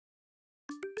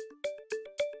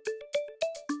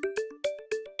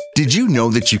Did you know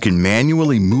that you can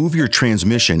manually move your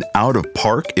transmission out of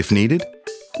park if needed?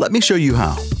 Let me show you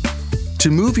how. To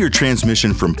move your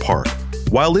transmission from park,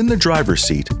 while in the driver's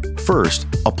seat, first,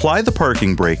 apply the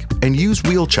parking brake and use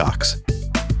wheel chocks.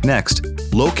 Next,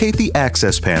 locate the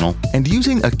access panel and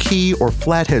using a key or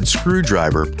flathead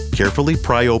screwdriver, carefully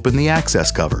pry open the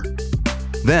access cover.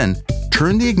 Then,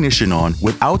 turn the ignition on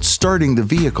without starting the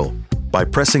vehicle by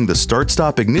pressing the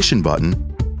start-stop ignition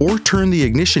button, or turn the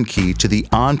ignition key to the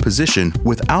on position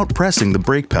without pressing the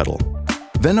brake pedal.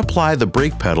 Then apply the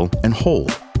brake pedal and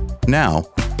hold. Now,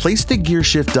 place the gear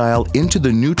shift dial into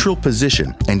the neutral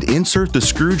position and insert the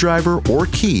screwdriver or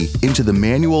key into the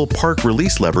manual park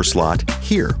release lever slot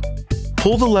here.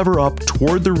 Pull the lever up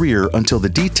toward the rear until the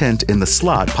detent in the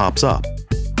slot pops up.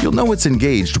 You'll know it's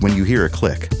engaged when you hear a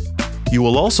click. You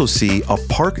will also see a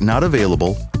park not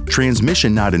available,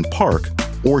 transmission not in park,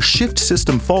 or shift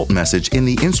system fault message in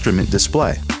the instrument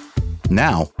display.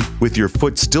 Now, with your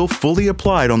foot still fully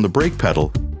applied on the brake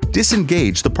pedal,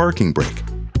 disengage the parking brake.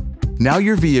 Now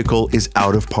your vehicle is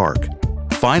out of park.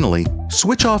 Finally,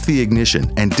 switch off the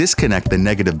ignition and disconnect the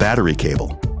negative battery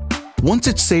cable. Once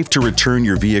it's safe to return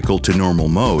your vehicle to normal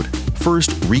mode,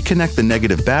 first reconnect the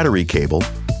negative battery cable,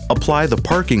 apply the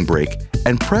parking brake,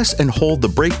 and press and hold the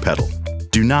brake pedal.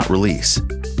 Do not release.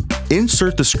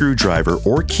 Insert the screwdriver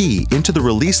or key into the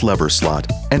release lever slot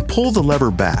and pull the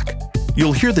lever back.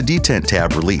 You'll hear the detent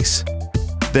tab release.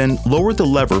 Then lower the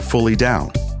lever fully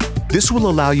down. This will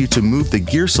allow you to move the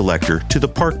gear selector to the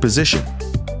park position.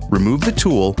 Remove the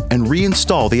tool and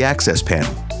reinstall the access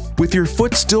panel. With your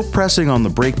foot still pressing on the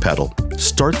brake pedal,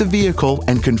 start the vehicle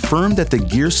and confirm that the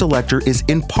gear selector is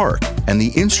in park and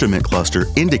the instrument cluster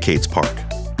indicates park.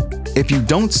 If you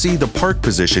don't see the park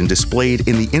position displayed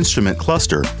in the instrument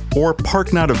cluster, or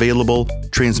park not available,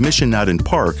 transmission not in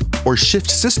park, or shift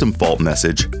system fault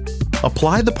message,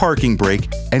 apply the parking brake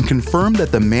and confirm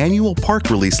that the manual park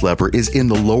release lever is in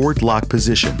the lowered lock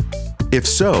position. If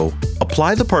so,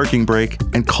 apply the parking brake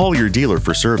and call your dealer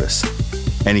for service.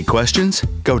 Any questions?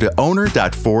 Go to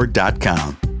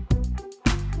owner.ford.com.